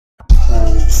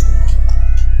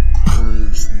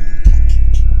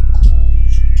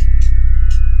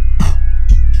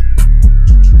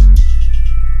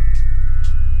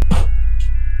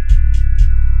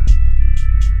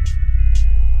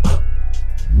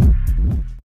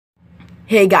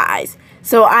Hey guys,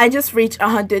 so I just reached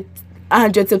 100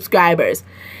 subscribers,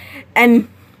 and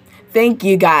thank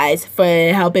you guys for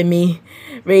helping me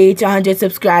reach 100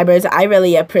 subscribers. I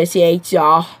really appreciate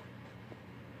y'all,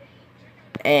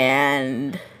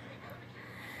 and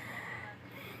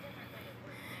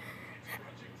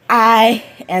I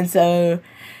am so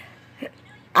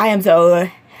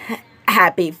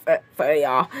happy for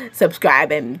y'all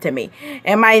subscribing to me.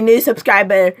 And my new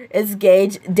subscriber is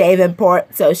Gage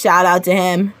Davenport, so shout out to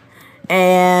him.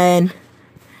 And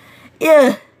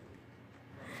yeah,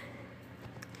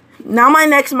 now my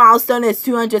next milestone is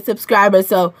 200 subscribers,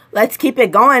 so let's keep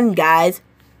it going, guys.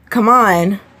 Come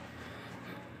on,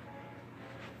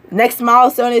 next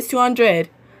milestone is 200.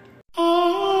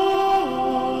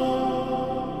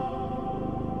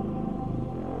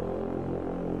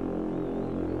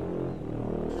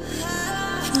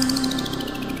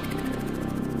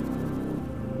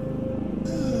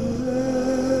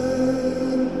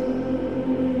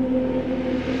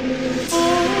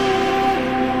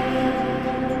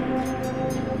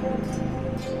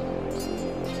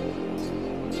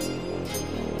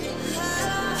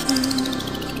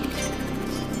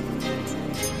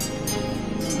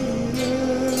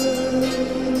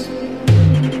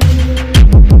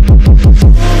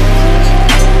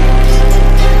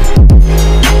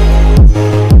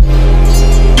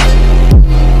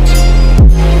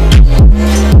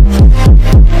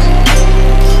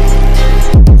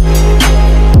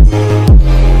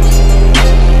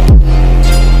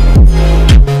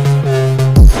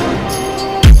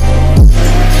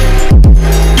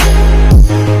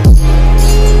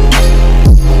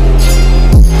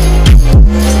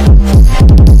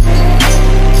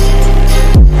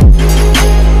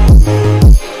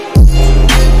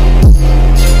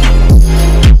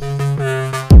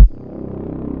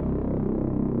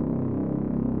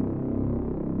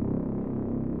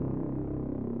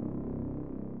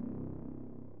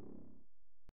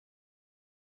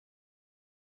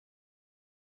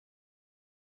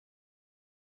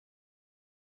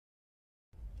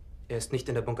 Er ist nicht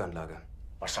in der Bunkeranlage.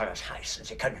 Was soll das heißen?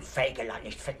 Sie können Fegelein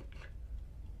nicht finden.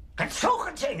 Dann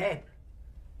suchen Sie ihn!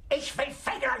 Ich will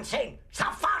Fegelein sehen!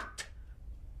 Sofort!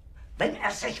 Wenn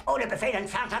er sich ohne Befehl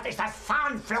entfernt hat, ist das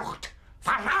Fahnenflucht!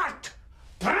 Verrat!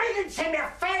 Bringen Sie mir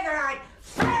Fegelein!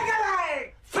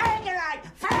 Fegelein! Fegelein!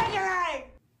 Fegelein!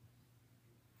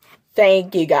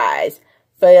 Thank you guys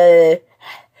for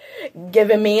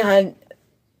giving me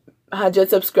 100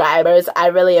 subscribers. I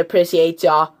really appreciate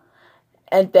y'all.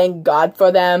 And thank God for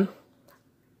them.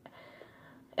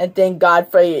 And thank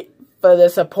God for the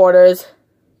supporters.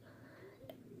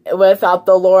 Without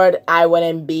the Lord, I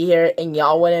wouldn't be here, and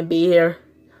y'all wouldn't be here.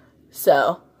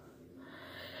 So,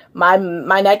 my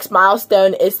next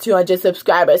milestone is 200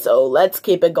 subscribers, so let's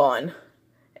keep it going.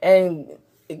 And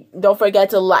don't forget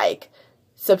to like,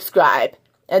 subscribe,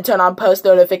 and turn on post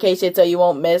notifications so you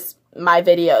won't miss my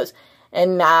videos.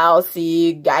 And I'll see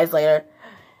you guys later.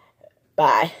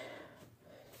 Bye.